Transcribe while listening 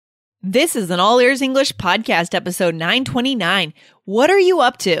This is an All Ears English podcast, episode 929. What are you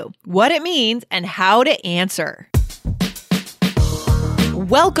up to? What it means and how to answer.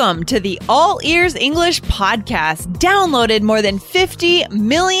 Welcome to the All Ears English podcast. Downloaded more than 50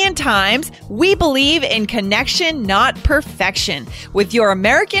 million times, we believe in connection, not perfection. With your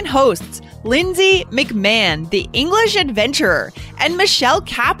American hosts, Lindsay McMahon, the English adventurer, and Michelle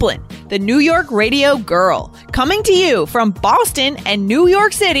Kaplan, the New York radio girl, coming to you from Boston and New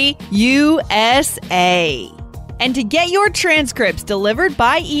York City, USA. And to get your transcripts delivered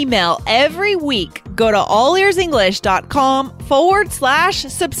by email every week, go to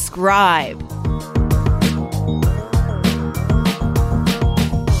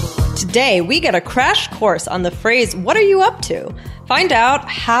allearsenglish.com/subscribe. Today, we get a crash course on the phrase, what are you up to? Find out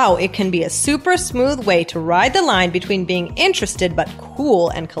how it can be a super smooth way to ride the line between being interested but cool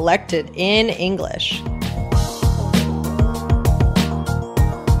and collected in English.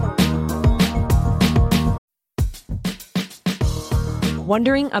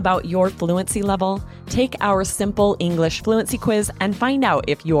 Wondering about your fluency level? Take our simple English fluency quiz and find out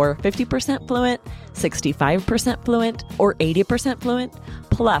if you're 50% fluent, 65% fluent, or 80% fluent.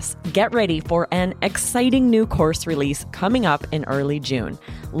 Plus, get ready for an exciting new course release coming up in early June.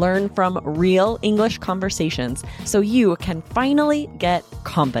 Learn from real English conversations so you can finally get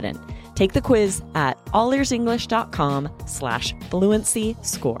confident. Take the quiz at allearsenglish.com/fluency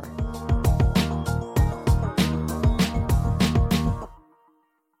score.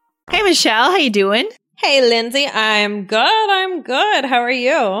 Hey, Michelle, how you doing? Hey, Lindsay, I'm good. How are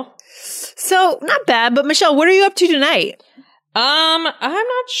you? So, not bad, but Michelle, what are you up to tonight? I'm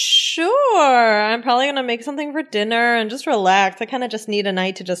not sure. I'm probably going to make something for dinner and just relax. I kind of just need a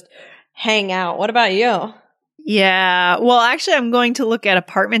night to just hang out. What about you? Yeah, well, actually, I'm going to look at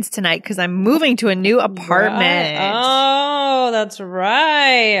apartments tonight because I'm moving to a new apartment. Right. Oh, that's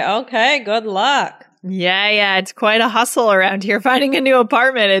right. Okay, good luck. Yeah, it's quite a hustle around here finding a new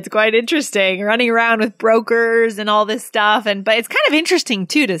apartment. It's quite interesting running around with brokers and all this stuff. But it's kind of interesting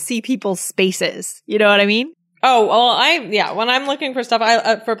too to see people's spaces. You know what I mean? Oh, well, when I'm looking for stuff,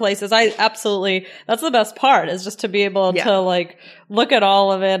 for places, I absolutely, that's the best part is just to be able to like look at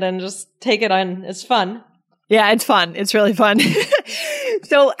all of it and just take it on. It's fun. Yeah, it's fun. It's really fun.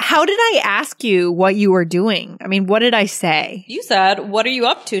 So how did I ask you what you were doing? I mean, what did I say? You said, what are you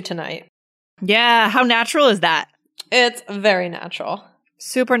up to tonight? Yeah, how natural is that? It's very natural.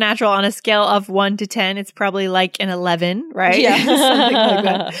 Super natural. On a scale of 1 to 10, it's probably like an 11, right? Yeah. Something like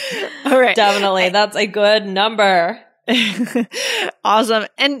that. All right. Definitely. That's a good number. Awesome.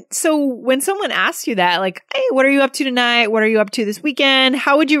 And so when someone asks you that, like, hey, what are you up to tonight? What are you up to this weekend?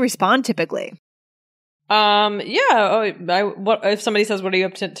 How would you respond typically? What if somebody says, what are you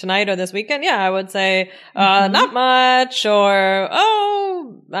up to tonight or this weekend? Yeah, I would say, not much, or,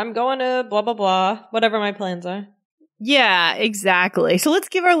 oh, I'm going to blah, blah, blah, whatever my plans are. Yeah, exactly. So let's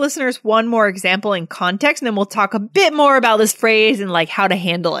give our listeners one more example in context, and then we'll talk a bit more about this phrase and like how to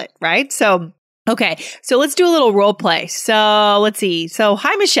handle it, right? So, okay. So let's do a little role play. So let's see. So,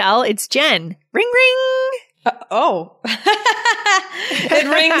 hi, Michelle. It's Jen. Ring, ring. It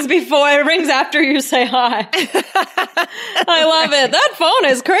rings after you say hi. I love it. That phone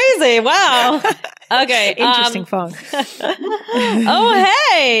is crazy. Wow. Okay. Interesting phone. Oh,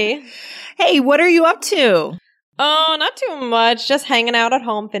 hey. Hey, what are you up to? Oh, not too much. Just hanging out at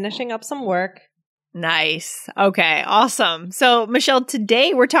home, finishing up some work. Nice. Okay, awesome. So, Michelle,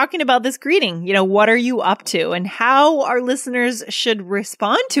 today we're talking about this greeting. You know, what are you up to? And how our listeners should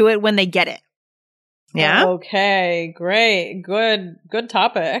respond to it when they get it. Yeah. Okay, great. Good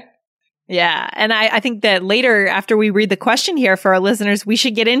topic. Yeah. And I think that later, after we read the question here for our listeners, we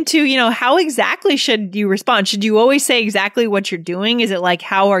should get into, you know, how exactly should you respond? Should you always say exactly what you're doing? Is it like,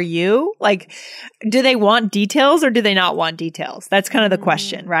 how are you? Like, do they want details or do they not want details? That's kind of the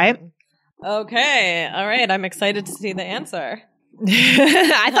question, right? Okay. All right. I'm excited to see the answer.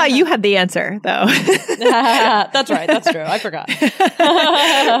 I thought you had the answer, though. That's right. That's true. I forgot.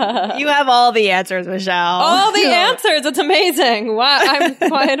 You have all the answers, Michelle. All the answers. It's amazing. Wow. I'm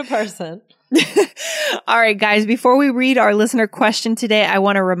quite a person. All right, guys, before we read our listener question today, I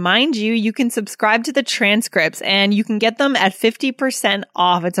want to remind you, you can subscribe to the transcripts and you can get them at 50%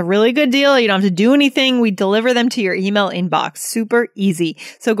 off. It's a really good deal. You don't have to do anything. We deliver them to your email inbox. Super easy.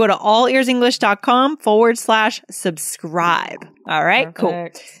 So go to allearsenglish.com/subscribe. All right,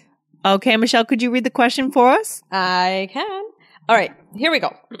 Perfect. Cool. Okay, Michelle, could you read the question for us? I can. All right, here we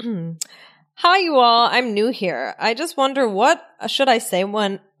go. Hi, you all. I'm new here. I just wonder, what should I say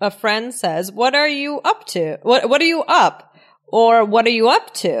when a friend says, what are you up to? What are you up? Or what are you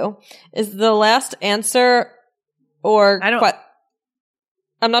up to? Is the last answer or I don't. what?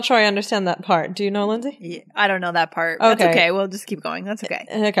 I'm not sure I understand that part. Do you know, Lindsay? Yeah, I don't know that part. Okay. That's okay. We'll just keep going. That's okay.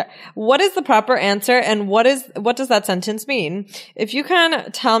 Okay. What is the proper answer and what does that sentence mean? If you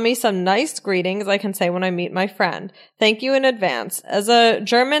can tell me some nice greetings I can say when I meet my friend. Thank you in advance. As a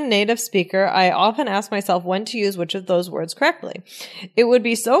German native speaker, I often ask myself when to use which of those words correctly. It would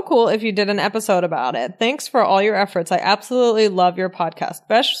be so cool if you did an episode about it. Thanks for all your efforts. I absolutely love your podcast.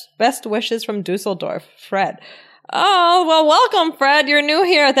 Best wishes from Dusseldorf, Fred. Oh, well, welcome, Fred. You're new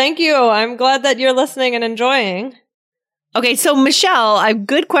here. Thank you. I'm glad that you're listening and enjoying. Okay, so Michelle, a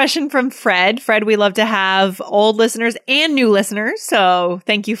good question from Fred. Fred, we love to have old listeners and new listeners, so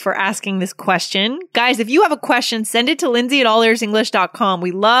thank you for asking this question. Guys, if you have a question, send it to lindsay@allearsenglish.com.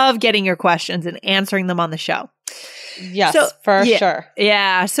 We love getting your questions and answering them on the show. Yes, for sure.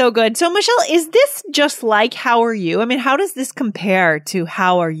 Yeah, so good. So Michelle, is this just like how are you? I mean, how does this compare to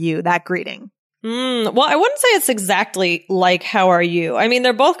how are you, that greeting? Well, I wouldn't say it's exactly like how are you? I mean,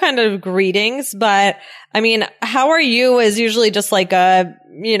 they're both kind of greetings, but I mean, how are you is usually just like a,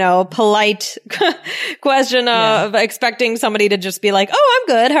 polite question of expecting somebody to just be like, oh,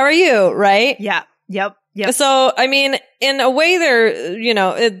 I'm good. How are you? Right? Yeah. Yep. So, I mean, in a way,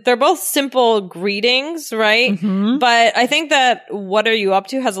 they're both simple greetings, right? Mm-hmm. But I think that what are you up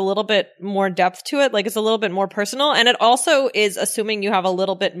to has a little bit more depth to it. Like it's a little bit more personal. And it also is assuming you have a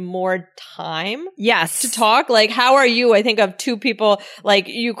little bit more time. Yes. To talk. Like, how are you? I think of two people, like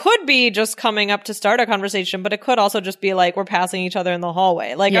you could be just coming up to start a conversation, but it could also just be like we're passing each other in the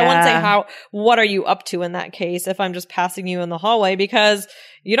hallway. Like I wouldn't say what are you up to in that case if I'm just passing you in the hallway because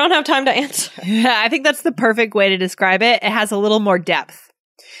you don't have time to answer. Yeah, I think that's the perfect way to describe it. It has a little more depth,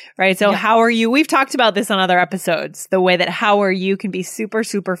 right? So how are you? We've talked about this on other episodes, the way that how are you can be super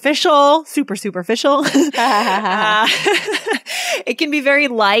superficial. It can be very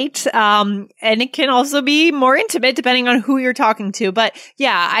light. And it can also be more intimate depending on who you're talking to. But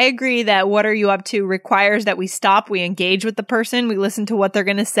yeah, I agree that what are you up to requires that we stop, we engage with the person, we listen to what they're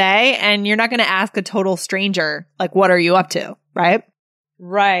going to say, and you're not going to ask a total stranger, like, what are you up to? Right?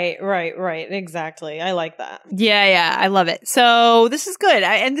 Right. Exactly. I like that. Yeah. I love it. So this is good.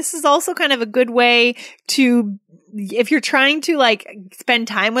 And this is also kind of a good way to, if you're trying to like spend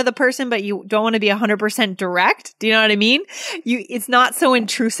time with a person, but you don't want to be 100% direct. Do you know what I mean? It's not so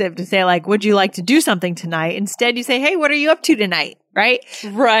intrusive to say like, would you like to do something tonight? Instead, you say, hey, what are you up to tonight? Right?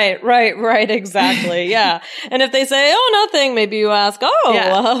 Right. Exactly. Yeah. And if they say, oh, nothing, maybe you ask,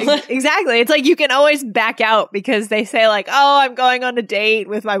 well. Exactly. It's like you can always back out because they say like, oh, I'm going on a date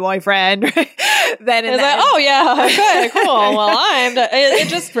with my boyfriend. Then it's like, oh yeah, okay, cool. Well, it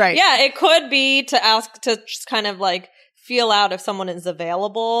just, it could be to ask to just kind of like feel out if someone is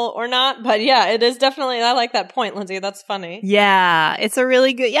available or not. But yeah, it is definitely, I like that point, Lindsay. That's funny. Yeah. It's a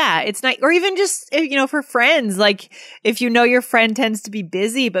really good, it's nice. Or even just, for friends, like if your friend tends to be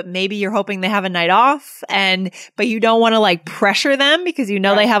busy, but maybe you're hoping they have a night off but you don't want to like pressure them because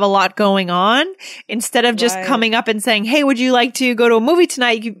they have a lot going on. Instead of just coming up and saying, hey, would you like to go to a movie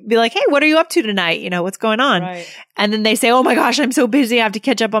tonight? You could be like, hey, what are you up to tonight? What's going on? Right. And then they say, oh my gosh, I'm so busy. I have to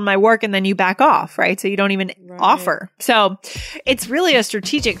catch up on my work. And then you back off, right? So you don't even offer. So it's really a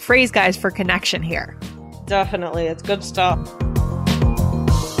strategic phrase, guys, for connection here. Definitely. It's good stuff.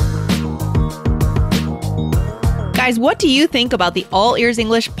 Guys, what do you think about the All Ears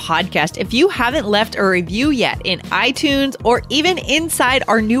English podcast? If you haven't left a review yet in iTunes or even inside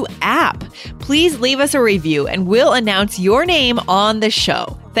our new app, please leave us a review and we'll announce your name on the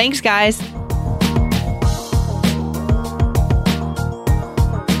show. Thanks, guys.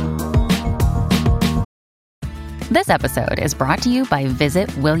 This episode is brought to you by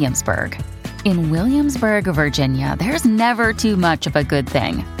Visit Williamsburg. In Williamsburg, Virginia, there's never too much of a good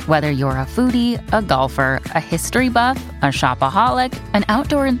thing. Whether you're a foodie, a golfer, a history buff, a shopaholic, an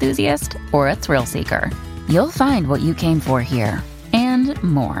outdoor enthusiast, or a thrill seeker, you'll find what you came for here and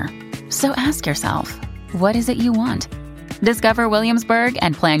more. So ask yourself, what is it you want? Discover Williamsburg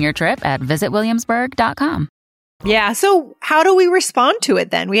and plan your trip at visitwilliamsburg.com. Yeah. So how do we respond to it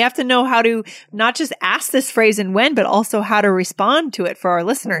then? We have to know how to not just ask this phrase and when, but also how to respond to it for our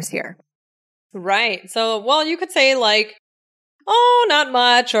listeners here. Right. So, well, you could say like, oh, not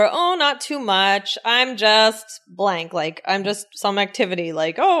much, or oh, not too much. I'm just blank. Like, I'm just some activity.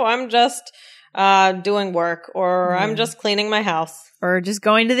 Like, oh, I'm just doing work, or I'm just cleaning my house. Or just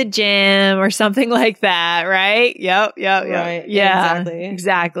going to the gym or something like that, right? Yep. Right. Yeah,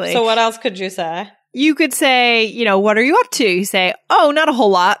 exactly. So what else could you say? You could say, what are you up to? You say, oh, not a whole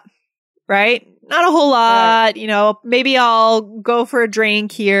lot, right? Not a whole lot. Right. Maybe I'll go for a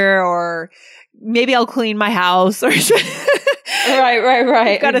drink here, or maybe I'll clean my house or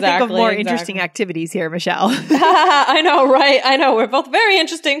Right. You've got to think of more interesting activities here, Michelle. I know, right? I know. We're both very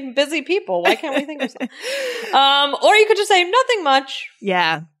interesting, busy people. Why can't we think of something? Or you could just say nothing much.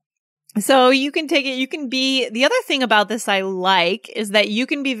 Yeah. So you can take it, the other thing about this I like is that you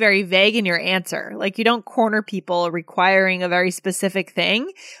can be very vague in your answer. Like you don't corner people requiring a very specific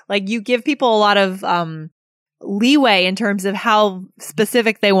thing. Like you give people a lot of leeway in terms of how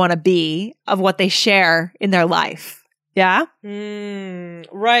specific they want to be of what they share in their life. Yeah?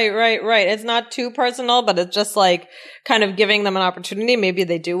 Right. It's not too personal, but it's just like kind of giving them an opportunity. Maybe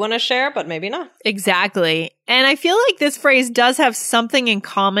they do want to share, but maybe not. Exactly. And I feel like this phrase does have something in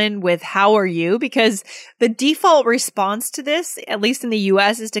common with how are you? Because the default response to this, at least in the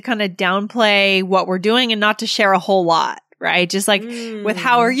US, is to kind of downplay what we're doing and not to share a whole lot. Right? Just like with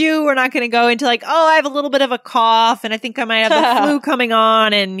how are you? We're not going to go into like, oh, I have a little bit of a cough and I think I might have the flu coming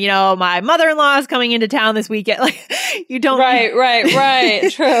on and, you know, my mother-in-law is coming into town this weekend. Like you don't.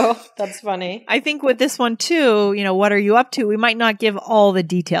 Right. True. That's funny. I think with this one too, you know, what are you up to? We might not give all the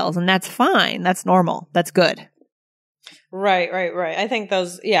details and that's fine. That's normal. That's good. Right. I think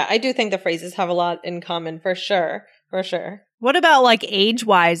I do think the phrases have a lot in common for sure. What about like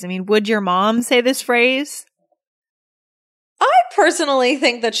age-wise? I mean, would your mom say this phrase? I personally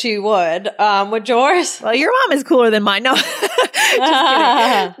think that she would. Would yours? Well, your mom is cooler than mine. No, just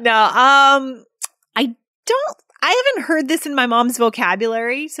kidding. No, I haven't heard this in my mom's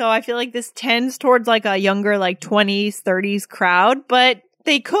vocabulary. So I feel like this tends towards like a younger, like 20s, 30s crowd, but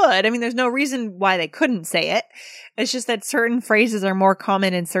they could. I mean, there's no reason why they couldn't say it. It's just that certain phrases are more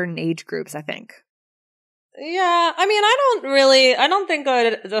common in certain age groups, I think. Yeah, I mean, I don't think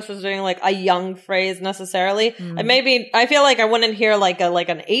this is doing like a young phrase necessarily. Maybe I feel like I wouldn't hear like an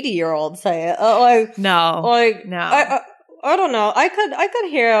 80-year-old say it. No. I don't know. I could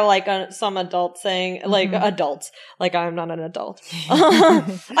hear like some adults saying like adults. Like I'm not an adult. I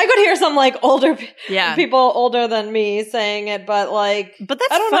could hear some like older people older than me saying it, but that's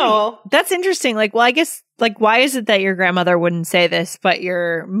I don't know. That's interesting. Like, well, I guess like why is it that your grandmother wouldn't say this, but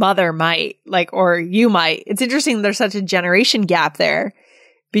your mother might, like, or you might? It's interesting. There's such a generation gap there.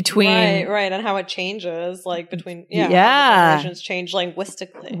 Between right, and how it changes, like between how the generations change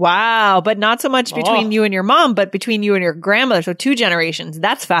linguistically. Wow, but not so much between you and your mom, but between you and your grandmother. So 2 generations.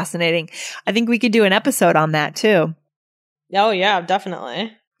 That's fascinating. I think we could do an episode on that too. Oh yeah,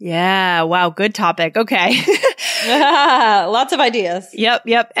 definitely. Yeah. Wow. Good topic. Okay. Lots of ideas.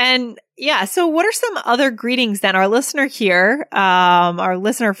 Yep. And yeah. So what are some other greetings then? Our listener here, our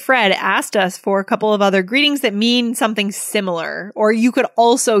listener Fred asked us for a couple of other greetings that mean something similar or you could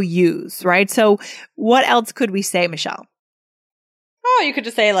also use, right? So what else could we say, Michelle? Oh, you could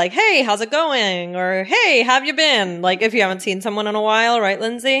just say like, hey, how's it going? Or hey, have you been? Like if you haven't seen someone in a while, right,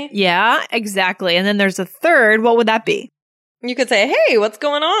 Lindsay? Yeah, exactly. And then there's a third. What would that be? You could say, hey, what's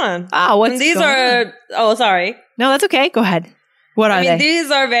going on? Oh, what's these going on? Oh, sorry. No, that's okay. Go ahead. What are they?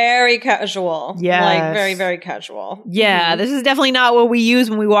 These are very casual. Yeah. Like very, very casual. Yeah. This is definitely not what we use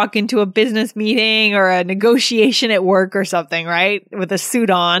when we walk into a business meeting or a negotiation at work or something, right? With a suit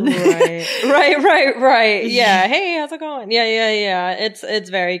on. Right. Yeah. Hey, how's it going? Yeah. It's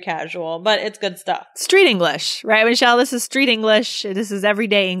very casual, but it's good stuff. Street English, right, Michelle? This is street English. This is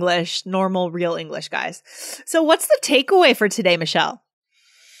everyday English, normal, real English, guys. So what's the takeaway for today, Michelle?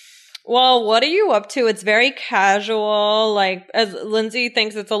 Well, what are you up to? It's very casual. Like, as Lindsay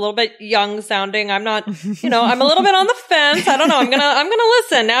thinks it's a little bit young sounding. I'm not, I'm a little bit on the fence. I don't know. I'm gonna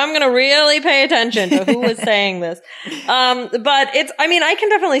listen. Now I'm gonna really pay attention to who is saying this. But I can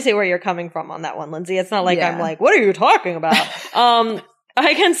definitely see where you're coming from on that one, Lindsay. It's not like I'm like, what are you talking about?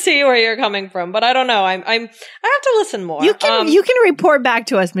 I can see where you're coming from, but I don't know. I have to listen more. You can report back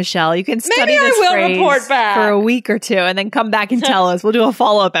to us, Michelle. You can study this phrase report back for a week or 2 and then come back and tell us. We'll do a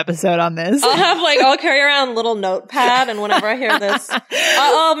follow-up episode on this. I'll carry around a little notepad, and whenever I hear this,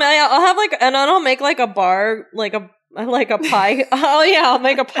 I'll have and I'll make like a bar, like a pie. Oh yeah, I'll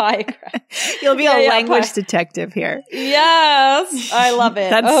make a pie. You'll be a language detective here. Yes, I love it.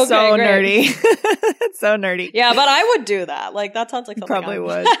 That's so nerdy. That's so nerdy. Yeah, but I would do that. Like that sounds like something probably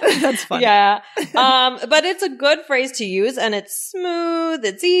would. That's funny. Yeah. But it's a good phrase to use, and it's smooth.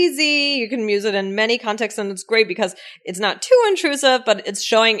 It's easy. You can use it in many contexts, and it's great because it's not too intrusive, but it's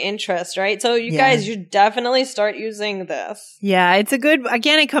showing interest, right? So you guys, you definitely start using this. Yeah, it's a good.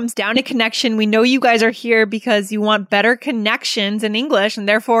 Again, it comes down to connection. We know you guys are here because you want better connections in English and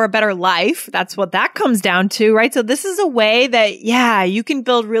therefore a better life. That's what that comes down to, right? So this is a way that, you can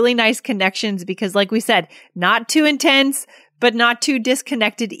build really nice connections because like we said, not too intense, but not too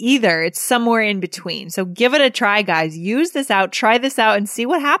disconnected either. It's somewhere in between. So give it a try, guys. Use this out, try this out and see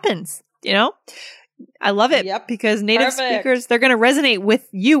what happens. I love it because native speakers, they're going to resonate with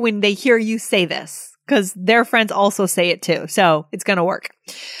you when they hear you say this because their friends also say it too. So it's going to work.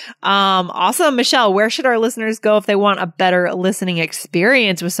 Awesome. Michelle, where should our listeners go if they want a better listening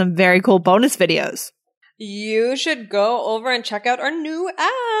experience with some very cool bonus videos? You should go over and check out our new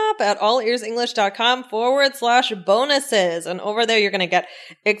app at allearsenglish.com/bonuses. And over there, you're going to get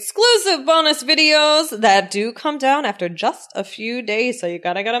exclusive bonus videos that do come down after just a few days. So you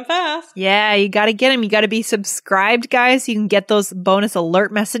got to get them fast. Yeah, you got to get them. You got to be subscribed, guys. So you can get those bonus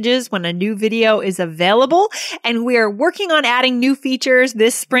alert messages when a new video is available. And we are working on adding new features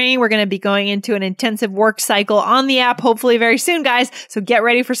this spring. We're going to be going into an intensive work cycle on the app, hopefully very soon, guys. So get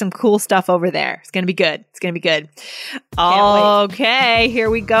ready for some cool stuff over there. It's going to be good. It's going to be good. Okay, here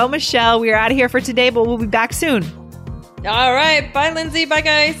we go, Michelle. We are out of here for today, but we'll be back soon. All right. Bye, Lindsay. Bye,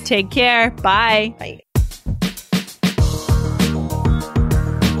 guys. Take care. Bye. Bye.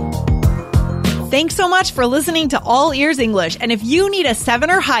 Thanks so much for listening to All Ears English. And if you need a 7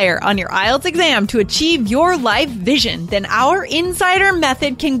 or higher on your IELTS exam to achieve your life vision, then our Insider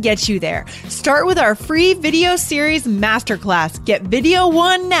Method can get you there. Start with our free video series masterclass. Get video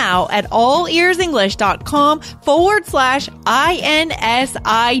 1 now at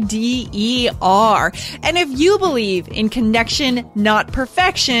allearsenglish.com/INSIDER. And if you believe in connection, not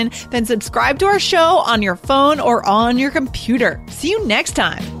perfection, then subscribe to our show on your phone or on your computer. See you next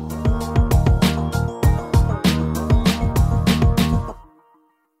time.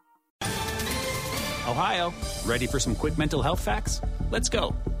 Ohio, ready for some quick mental health facts? Let's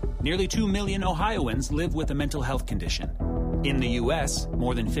go. Nearly 2 million Ohioans live with a mental health condition. In the U.S.,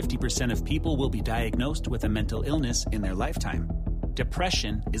 more than 50% of people will be diagnosed with a mental illness in their lifetime.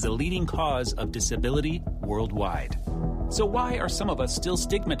 Depression is a leading cause of disability worldwide. So why are some of us still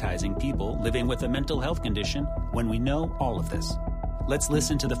stigmatizing people living with a mental health condition when we know all of this? Let's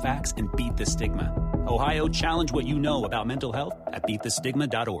listen to the facts and beat the stigma. Ohio, challenge what you know about mental health at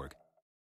beatthestigma.org.